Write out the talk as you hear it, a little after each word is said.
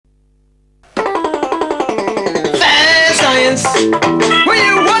When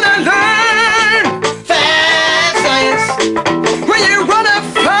you wanna learn Fab Science, when you wanna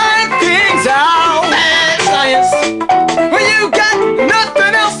find things out, Fab Science, when you got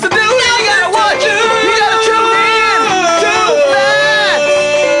nothing else to do, you gotta watch it, you gotta tune in to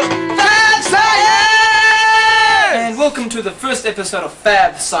Fab Science. And welcome to the first episode of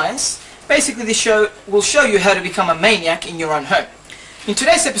Fab Science. Basically, this show will show you how to become a maniac in your own home. In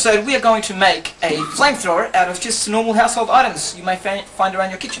today's episode, we are going to make a flamethrower out of just normal household items you may find around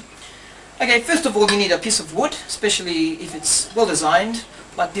your kitchen. Okay, first of all, you need a piece of wood, especially if it's well designed,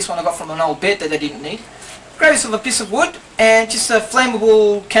 like this one I got from an old bed that I didn't need. Grab yourself a piece of wood and just a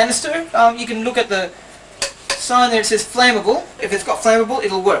flammable canister. You can look at the sign there, it says flammable. If it's got flammable,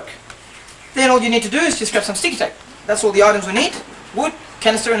 it'll work. Then all you need to do is just grab some sticky tape. That's all the items we need: wood,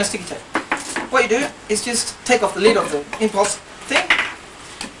 canister and a sticky tape. What you do is just take off the lid of the impulse thing,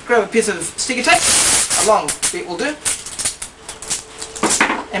 grab a piece of sticky tape, a long bit will do,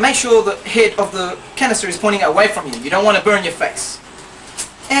 and make sure the head of the canister is pointing away from you. You don't want to burn your face.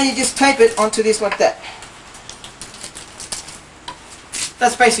 And you just tape it onto this like that.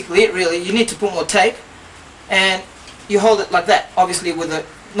 That's basically it really. You need to put more tape, and you hold it like that, obviously with the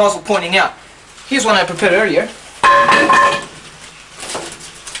nozzle pointing out. Here's one I prepared earlier.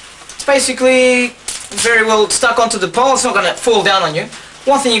 It's basically very well stuck onto the pole. It's not going to fall down on you.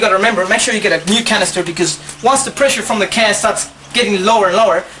 One thing you got to remember, make sure you get a new canister, because once the pressure from the can starts getting lower and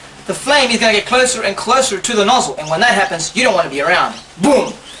lower, the flame is going to get closer and closer to the nozzle, and when that happens, you don't want to be around.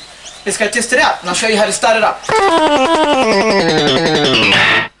 Boom! Let's go test it out, and I'll show you how to start it up.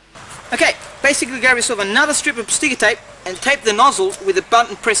 Okay, basically grab yourself another strip of sticky tape and tape the nozzle with the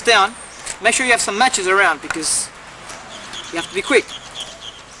button pressed down. Make sure you have some matches around, because you have to be quick.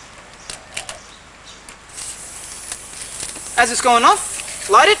 As it's going off,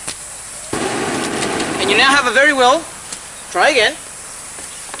 light it, and you now have a very well, try again,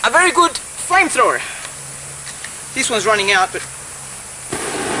 a very good flamethrower. This one's running out, but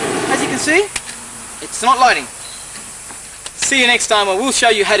as you can see, it's not lighting. See you next time, and we'll show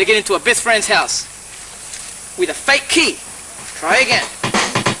you how to get into a best friend's house with a fake key. Try again.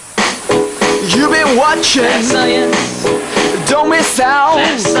 You've been watching Fab Science. Don't miss out.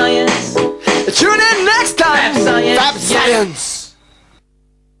 Fab Science. Tune in next time. Fab Science. Fab Science.